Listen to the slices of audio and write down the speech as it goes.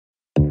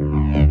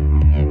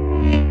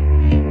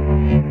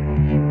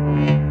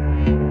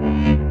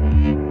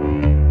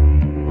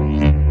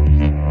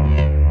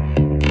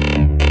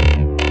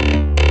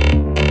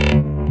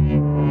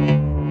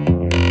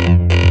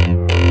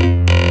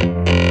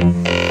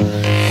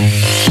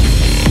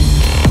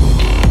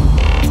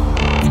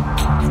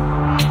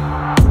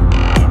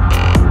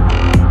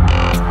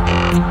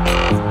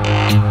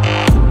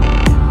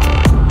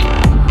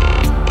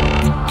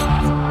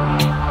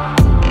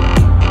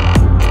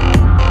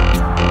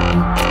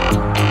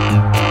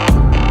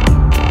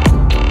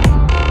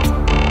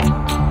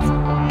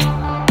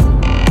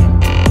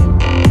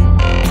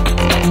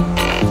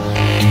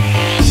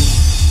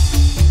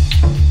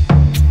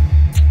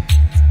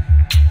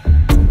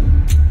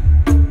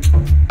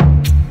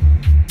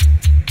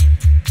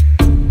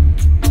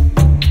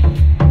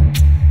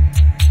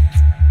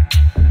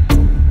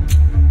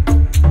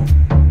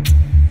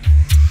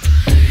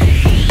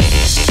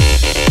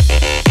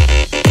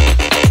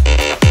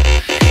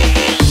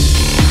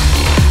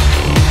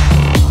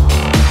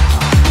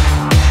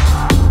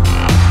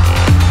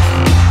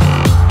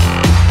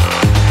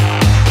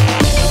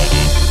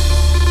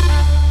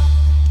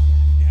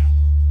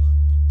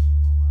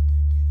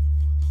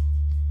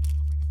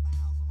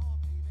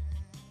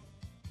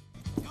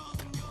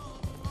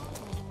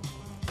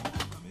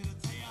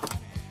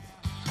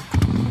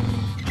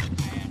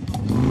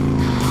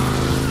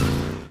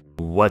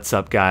What's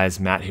up guys,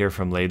 Matt here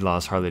from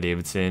Laidlaw's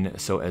Harley-Davidson.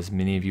 So as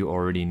many of you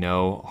already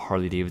know,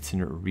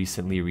 Harley-Davidson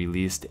recently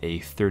released a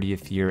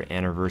 30th year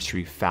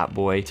anniversary Fat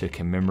Boy to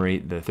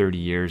commemorate the 30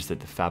 years that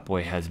the Fat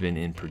Boy has been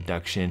in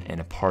production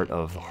and a part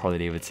of the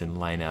Harley-Davidson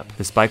lineup.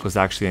 This bike was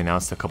actually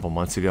announced a couple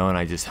months ago and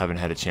I just haven't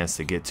had a chance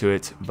to get to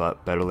it,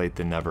 but better late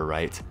than never,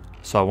 right?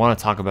 So I want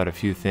to talk about a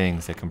few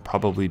things that can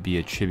probably be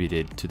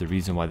attributed to the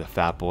reason why the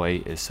Fat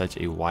Boy is such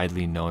a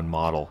widely known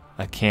model.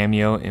 A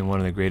cameo in one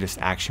of the greatest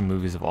action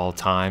movies of all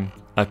time,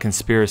 a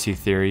conspiracy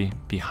theory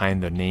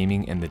behind the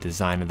naming and the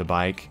design of the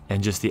bike,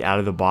 and just the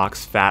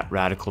out-of-the-box fat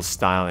radical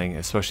styling,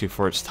 especially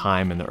for its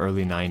time in the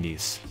early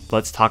 90s.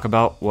 Let's talk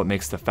about what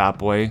makes the Fat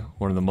Boy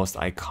one of the most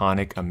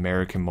iconic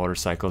American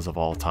motorcycles of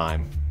all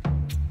time.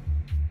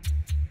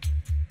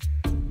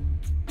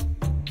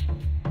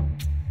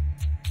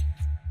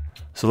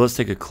 So let's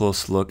take a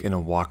close look and a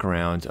walk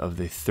around of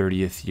the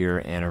 30th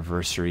year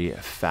anniversary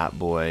Fat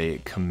Boy,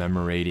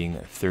 commemorating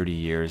 30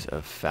 years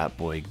of Fat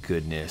Boy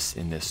goodness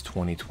in this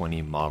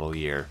 2020 model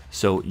year.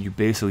 So you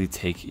basically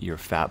take your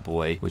Fat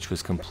Boy, which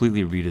was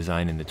completely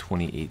redesigned in the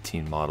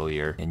 2018 model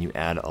year, and you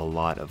add a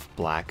lot of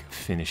black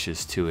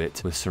finishes to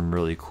it with some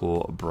really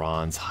cool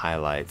bronze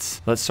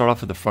highlights. Let's start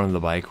off at the front of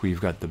the bike where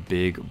you've got the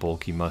big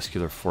bulky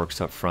muscular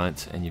forks up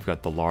front, and you've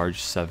got the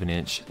large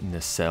 7-inch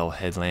nacelle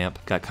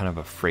headlamp. Got kind of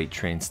a freight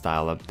train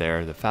style up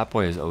there. The Fat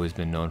Boy has always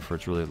been known for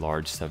its really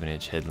large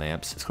 7-inch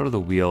headlamps. Let's go to the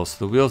wheels.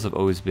 So the wheels have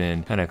always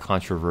been kind of a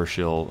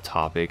controversial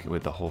topic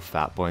with the whole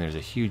Fat Boy, and there's a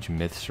huge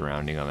myth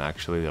surrounding them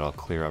actually that I'll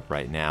clear up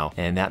right now.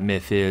 And that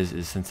myth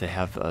is since they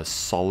have a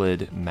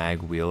solid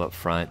mag wheel up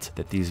front,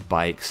 that these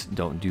bikes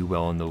don't do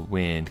well in the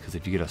wind, because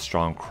if you get a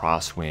strong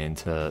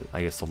crosswind,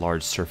 I guess the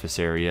large surface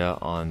area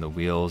on the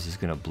wheels is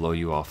going to blow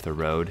you off the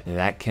road. And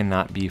that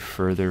cannot be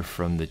further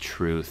from the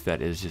truth.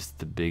 That is just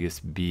the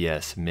biggest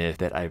BS myth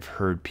that I've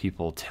heard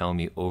people tell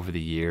me over the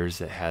years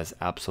that has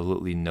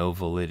absolutely no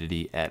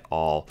validity at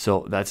all.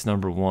 So that's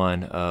number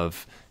one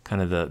of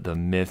kind of the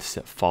myths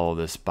that follow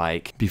this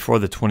bike. Before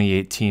the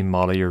 2018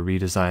 model year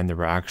redesign, there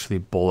were actually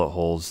bullet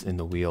holes in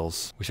the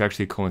wheels, which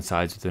actually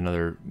coincides with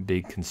another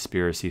big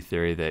conspiracy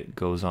theory that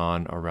goes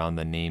on around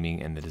the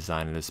naming and the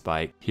design of this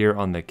bike. Here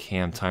on the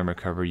cam timer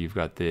cover, you've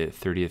got the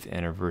 30th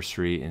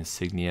anniversary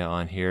insignia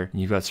on here,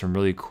 and you've got some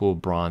really cool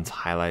bronze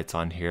highlights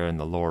on here in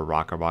the lower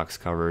rocker box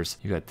covers.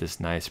 You've got this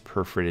nice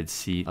perforated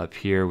seat up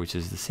here, which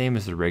is the same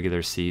as the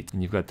regular seat,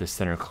 and you've got the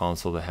center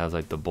console that has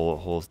like the bullet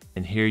holes.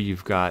 And here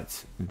you've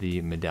got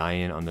the medallion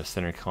on the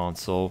center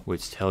console,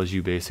 which tells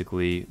you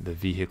basically the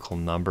vehicle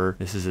number.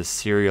 This is a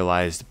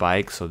serialized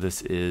bike, so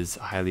this is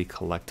highly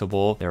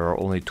collectible. There are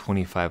only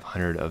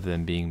 2,500 of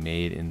them being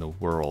made in the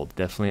world.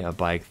 Definitely a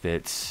bike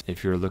that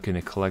if you're looking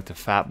to collect a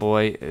Fat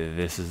Boy,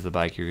 this is the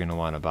bike you're going to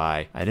want to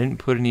buy. I didn't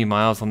put any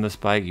miles on this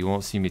bike. You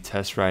won't see me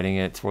test riding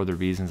it for the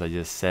reasons I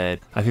just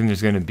said. I think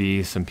there's going to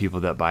be some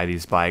people that buy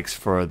these bikes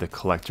for the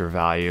collector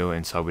value,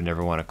 and so I would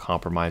never want to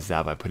compromise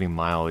that by putting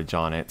mileage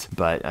on it.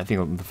 But I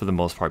think for the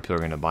most part, people are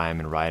going to buy them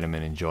and ride them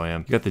and enjoy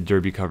them. You got the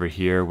derby cover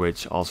here,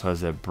 which also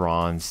has a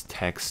bronze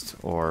text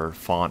or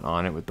font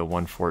on it with the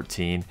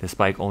 114. This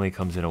bike only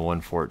comes in a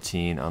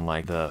 114,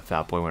 unlike the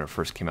Fat Boy when it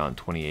first came out in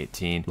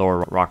 2018.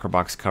 Lower rocker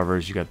box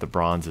covers, you got the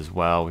bronze as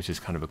well, which is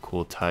kind of a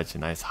cool touch, a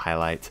nice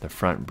highlight. The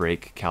front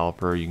brake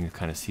caliper, you can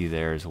kind of see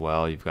there as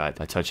well. You've got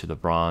a touch of the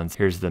bronze.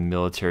 Here's the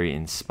military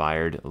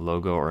inspired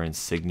logo or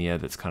insignia.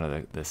 That's kind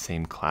of the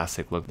same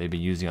classic look they've been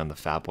using on the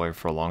Fat Boy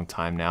for a long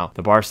time now.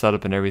 The bar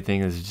setup and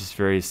everything is just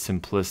very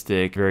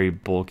simplistic, very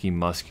bulky,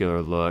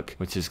 muscular look,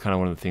 which is kind of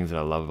one of the things that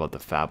I love about the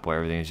Fat Boy.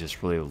 Everything is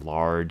just really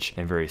large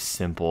and very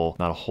simple.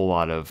 Not a whole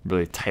lot of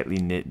really tightly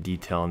knit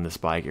detail in this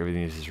bike.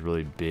 Everything is just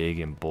really big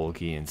and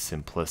bulky and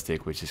simplistic,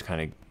 which is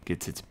kind of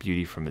gets its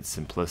beauty from its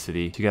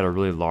simplicity. So you got a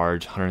really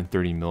large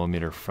 130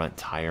 millimeter front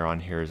tire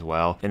on here as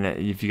well. And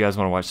if you guys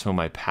want to watch some of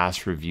my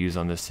past reviews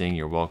on this thing,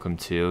 you're welcome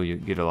to. You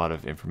get a lot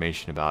of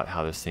information about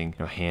how this thing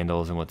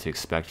handles and what to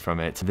expect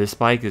from it. This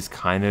bike is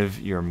kind of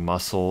your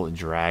muscle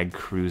drag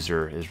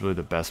cruiser is really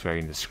the best way I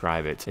can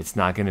describe it. It's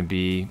not going to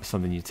be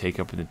something you take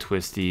up in the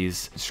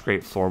twisties,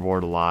 scrape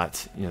floorboard a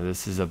lot.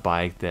 This is a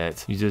bike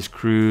that you just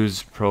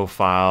cruise,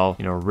 profile,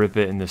 rip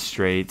it in the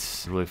straights.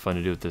 It's really fun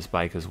to do with this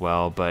bike as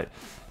well, but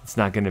it's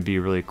not going to be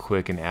really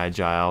quick and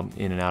agile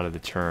in and out of the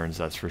turns,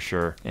 that's for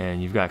sure.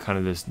 And you've got kind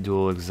of this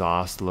dual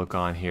exhaust look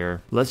on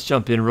here. Let's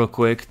jump in real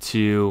quick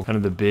to kind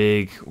of the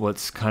big,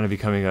 what's kind of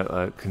becoming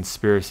a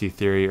conspiracy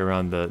theory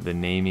around the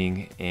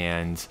naming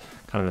and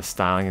kind of the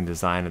styling and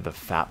design of the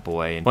Fat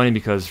Boy. And funny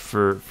because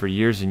for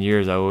years and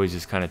years I always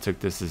just kind of took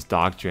this as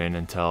doctrine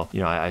until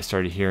I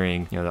started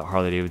hearing that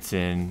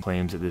Harley-Davidson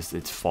claims that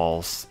it's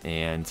false,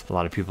 and a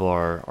lot of people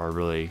are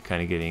really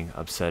kind of getting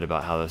upset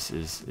about how this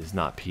is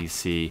not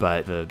PC.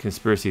 But the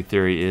conspiracy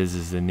theory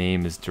is the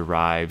name is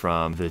derived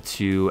from the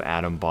 2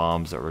 atom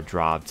bombs that were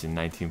dropped in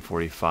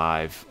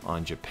 1945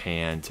 on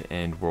Japan to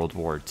end World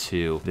War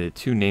II. The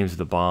 2 names of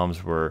the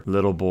bombs were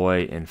Little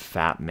Boy and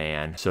Fat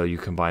Man. So you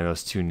combine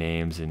those 2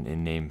 names and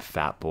name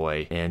Fat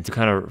Boy. And to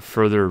kind of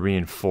further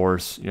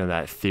reinforce,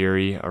 that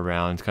theory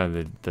around kind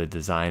of the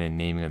design and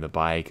naming of the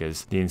bike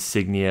is the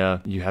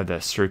insignia. You have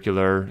that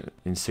circular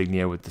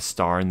insignia with the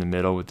star in the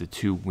middle with the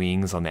two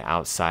wings on the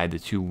outside. The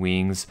two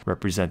wings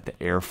represent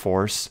the Air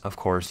Force. Of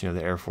course,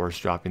 the Air Force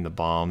dropping the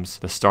bombs.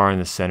 The star in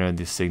the center of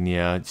the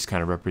insignia just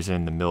kind of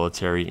representing the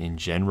military in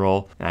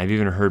general. And I've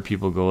even heard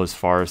people go as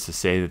far as to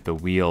say that the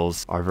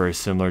wheels are very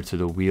similar to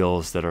the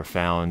wheels that are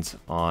found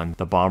on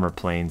the bomber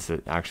planes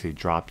that actually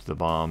dropped the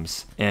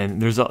bombs.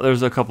 And there's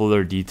a couple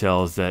other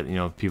details that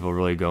people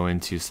really go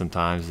into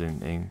sometimes,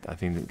 and I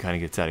think it kind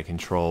of gets out of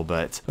control.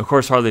 But of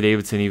course,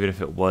 Harley-Davidson, even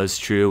if it was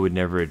true, would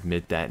never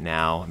admit that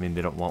now. I mean,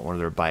 they don't want one of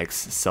their bikes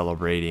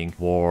celebrating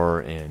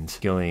war and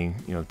killing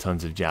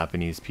tons of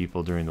Japanese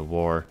people during the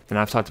war. And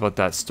I've talked about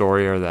that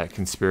story or that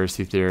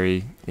conspiracy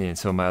theory in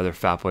some of my other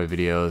Fat Boy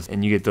videos,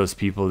 and you get those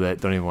people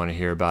that don't even want to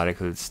hear about it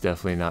because it's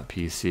definitely not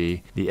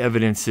PC. The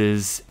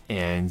evidences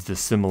and the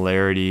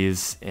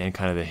similarities and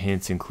kind of the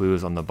hints and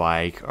clues on the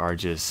bike are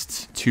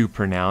just too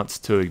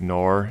pronounced to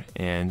ignore.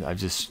 And I've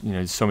just,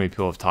 so many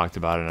people have talked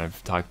about it, and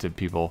I've talked to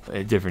people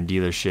at different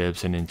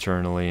dealerships and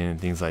internally and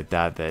things like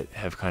that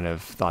have kind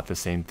of thought the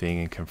same thing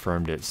and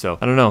confirmed it. So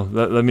I don't know.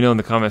 Let me know in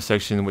the comment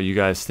section what you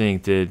guys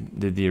think.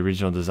 Did the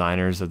original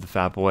designers of the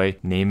Fat Boy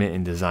name it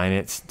and design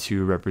it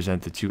to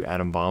represent the two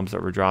atom bombs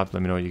that were dropped?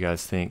 Let me know what you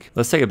guys think.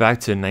 Let's take it back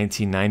to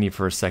 1990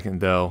 for a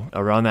second though.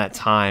 Around that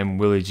time,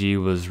 Willie G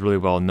was really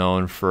well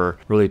known for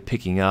really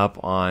picking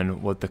up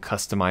on what the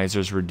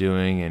customizers were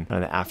doing and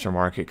the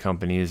aftermarket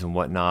companies and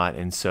whatnot.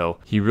 And so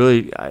he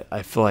really,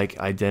 I feel like,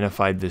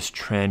 identified this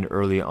trend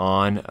early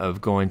on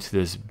of going to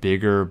this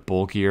bigger,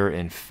 bulkier,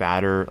 and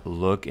fatter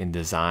look and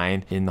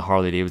design in the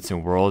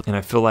Harley-Davidson world. And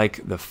I feel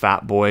like the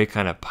Fat Boy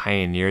kind of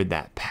pioneered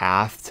that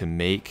path to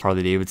make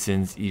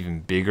Harley-Davidsons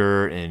even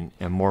bigger and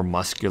more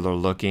muscular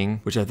looking,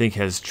 which I think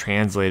has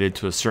translated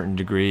to a certain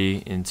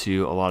degree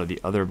into a lot of the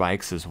other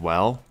bikes as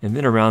well. And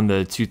then around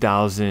the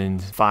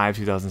 2005,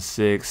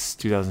 2006,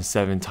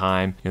 2007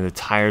 time, the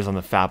tires on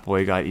the Fat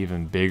Boy got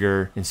even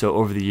bigger. And so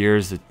over the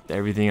years,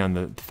 everything on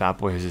the Fat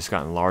Boy has just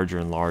gotten larger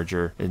and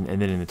larger. And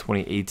then in the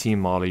 2018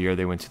 model year,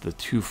 they went to the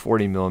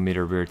 240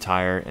 millimeter rear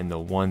tire and the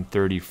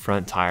 130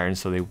 front tire. And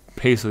so they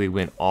basically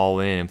went all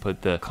in and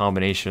put the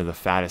combination of the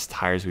fattest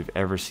tires we've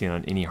ever seen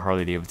on any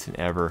Harley-Davidson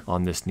ever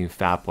on this new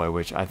Fat Boy,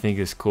 which I think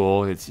is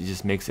cool. It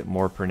just makes it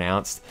more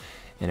pronounced,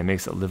 and it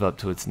makes it live up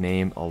to its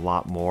name a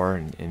lot more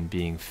in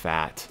being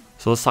fat.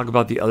 So let's talk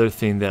about the other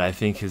thing that I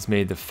think has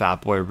made the Fat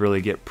Boy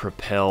really get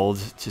propelled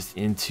just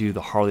into the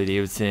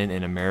Harley-Davidson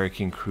and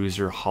American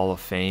Cruiser Hall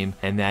of Fame,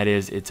 and that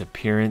is its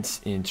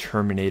appearance in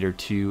Terminator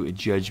 2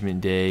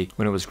 Judgment Day,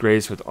 when it was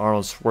graced with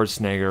Arnold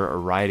Schwarzenegger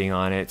riding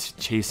on it,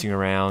 chasing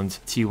around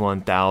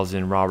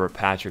T-1000, Robert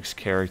Patrick's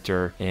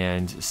character,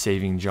 and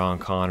saving John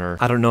Connor.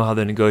 I don't know how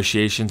the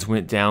negotiations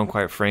went down,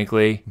 quite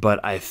frankly,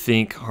 but I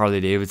think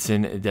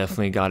Harley-Davidson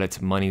definitely got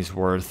its money's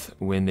worth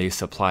when they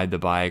supplied the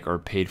bike or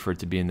paid for it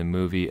to be in the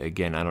movie.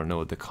 Again, I don't know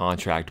what the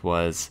contract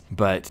was,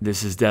 but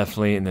this is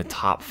definitely in the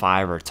top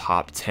 5 or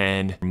top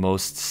 10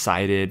 most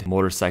cited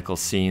motorcycle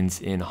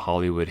scenes in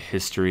Hollywood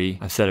history.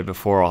 I've said it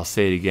before, I'll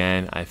say it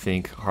again. I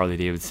think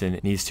Harley-Davidson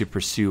needs to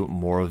pursue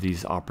more of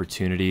these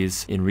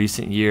opportunities. In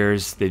recent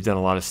years, they've done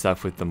a lot of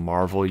stuff with the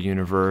Marvel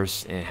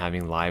universe and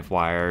having live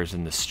wires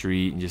in the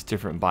street and just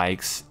different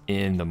bikes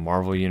in the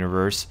Marvel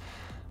universe,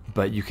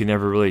 but you can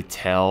never really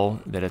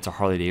tell that it's a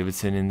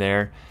Harley-Davidson in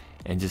there.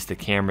 And just the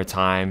camera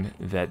time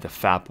that the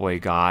Fat Boy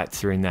got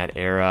during that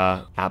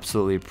era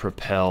absolutely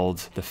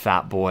propelled the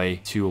Fat Boy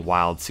to a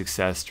wild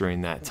success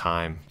during that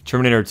time.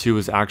 Terminator 2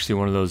 was actually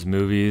one of those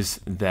movies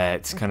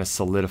that kind of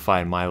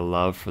solidified my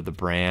love for the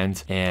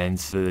brand, and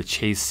the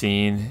chase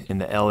scene in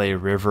the LA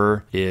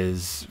River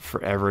is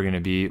forever going to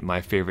be my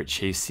favorite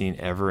chase scene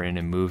ever in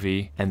a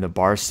movie. And the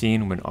bar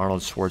scene when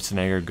Arnold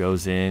Schwarzenegger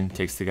goes in,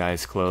 takes the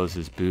guy's clothes,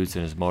 his boots,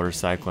 and his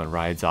motorcycle and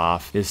rides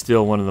off is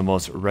still one of the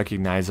most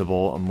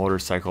recognizable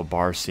motorcycle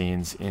bar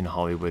scenes in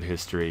Hollywood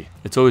history.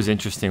 It's always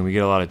interesting. We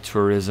get a lot of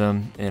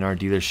tourism in our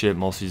dealership,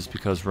 mostly just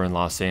because we're in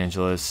Los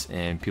Angeles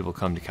and people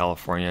come to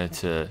California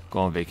to go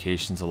on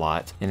vacations a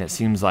lot. And it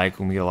seems like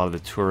when we get a lot of the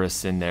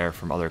tourists in there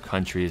from other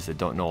countries that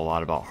don't know a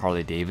lot about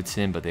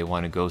Harley-Davidson, but they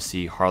want to go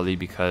see Harley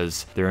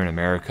because they're in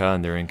America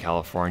and they're in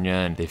California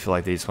and they feel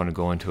like they just want to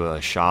go into a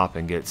shop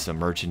and get some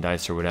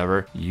merchandise or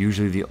whatever,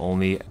 usually the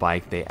only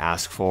bike they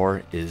ask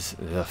for is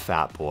the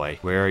Fat Boy.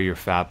 Where are your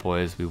Fat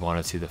Boys? We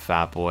want to see the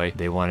Fat Boy.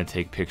 They want to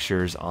take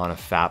pictures on a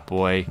Fat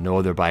Boy. No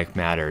other bike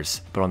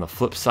matters. But on the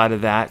flip side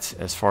of that,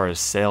 as far as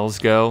sales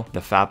go,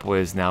 the Fat Boy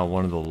is now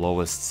one of the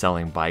lowest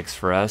selling bikes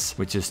for us,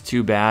 which is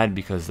too bad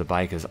because the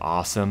bike is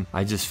awesome.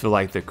 I just feel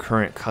like the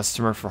current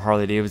customer for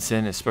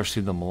Harley-Davidson,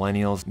 especially the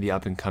millennials, the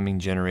up and coming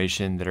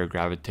generation that are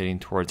gravitating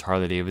towards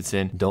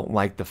Harley-Davidson, don't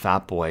like the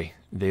Fat Boy.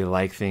 They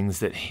like things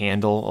that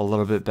handle a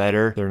little bit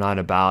better. They're not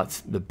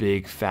about the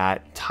big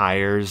fat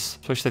tires,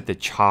 especially like the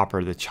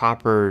chopper. The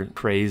chopper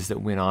craze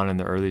that went on in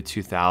the early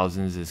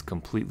 2000s is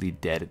completely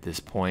dead at this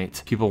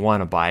point. People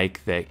want a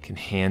bike that can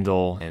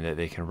handle and that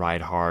they can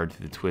ride hard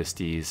through the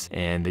twisties,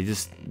 and they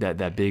just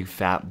that big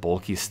fat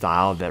bulky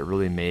style that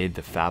really made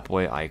the Fat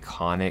Boy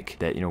iconic,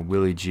 that, you know,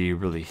 Willie G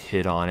really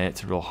hit on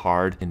it real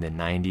hard in the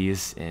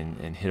 90s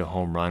and hit a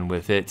home run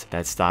with it.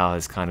 That style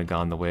has kind of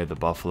gone the way of the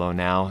Buffalo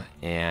now,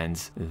 and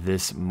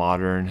this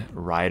modern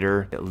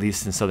rider, at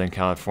least in Southern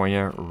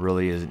California,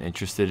 really isn't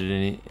interested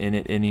in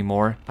it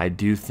anymore. I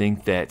do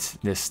think that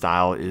this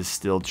style is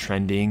still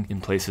trending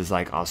in places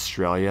like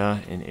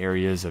Australia and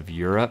areas of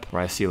Europe,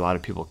 where I see a lot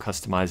of people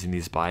customizing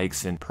these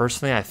bikes, and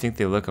personally I think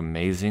they look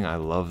amazing. I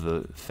love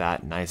the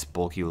fat, nice,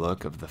 bulky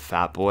look of the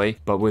Fat Boy,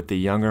 but with the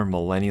younger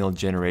millennial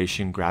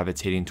generation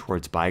gravitating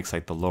towards bikes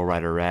like the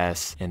Lowrider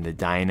S and the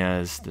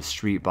Dynas, the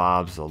Street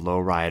Bobs, the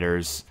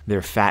Lowriders,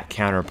 their fat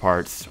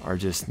counterparts are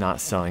just not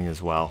selling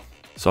as well.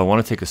 So I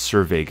want to take a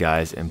survey,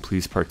 guys, and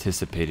please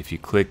participate. If you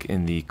click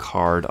in the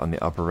card on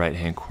the upper right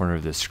hand corner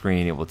of the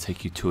screen, it will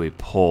take you to a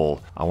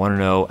poll. I want to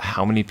know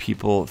how many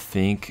people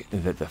think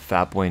that the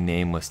Fat Boy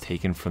name was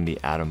taken from the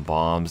atom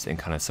bombs and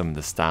kind of some of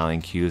the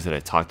styling cues that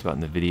I talked about in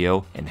the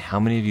video, and how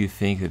many of you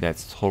think that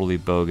that's totally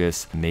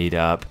bogus, made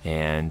up,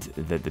 and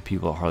that the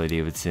people at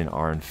Harley-Davidson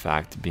are in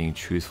fact being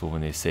truthful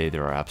when they say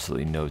there are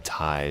absolutely no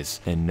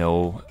ties and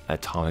no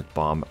atomic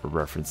bomb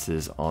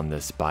references on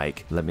this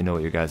bike. Let me know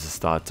what your guys'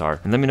 thoughts are,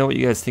 and let me know what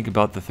you guys think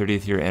about the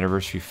 30th year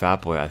anniversary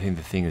Fat Boy. I think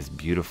the thing is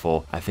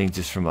beautiful. I think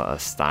just from a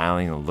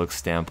styling and look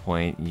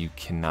standpoint, you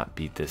cannot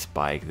beat this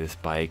bike. This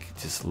bike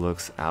just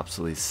looks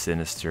absolutely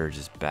sinister,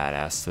 just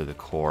badass to the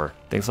core.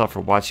 Thanks a lot for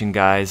watching,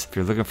 guys. If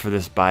you're looking for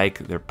this bike,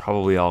 they're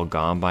probably all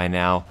gone by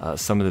now.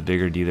 Some of the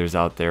bigger dealers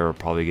out there are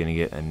probably going to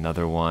get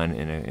another one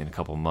in a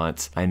couple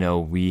months. I know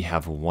we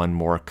have one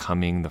more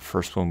coming. The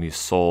first one we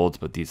sold,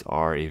 but these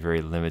are a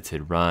very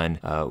limited run.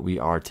 We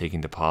are taking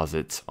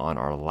deposits on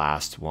our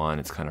last one.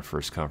 It's kind of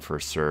first come,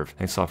 first serve.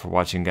 Thanks a lot for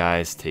watching,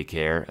 guys. Take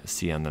care.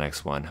 See you on the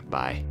next one.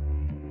 Bye.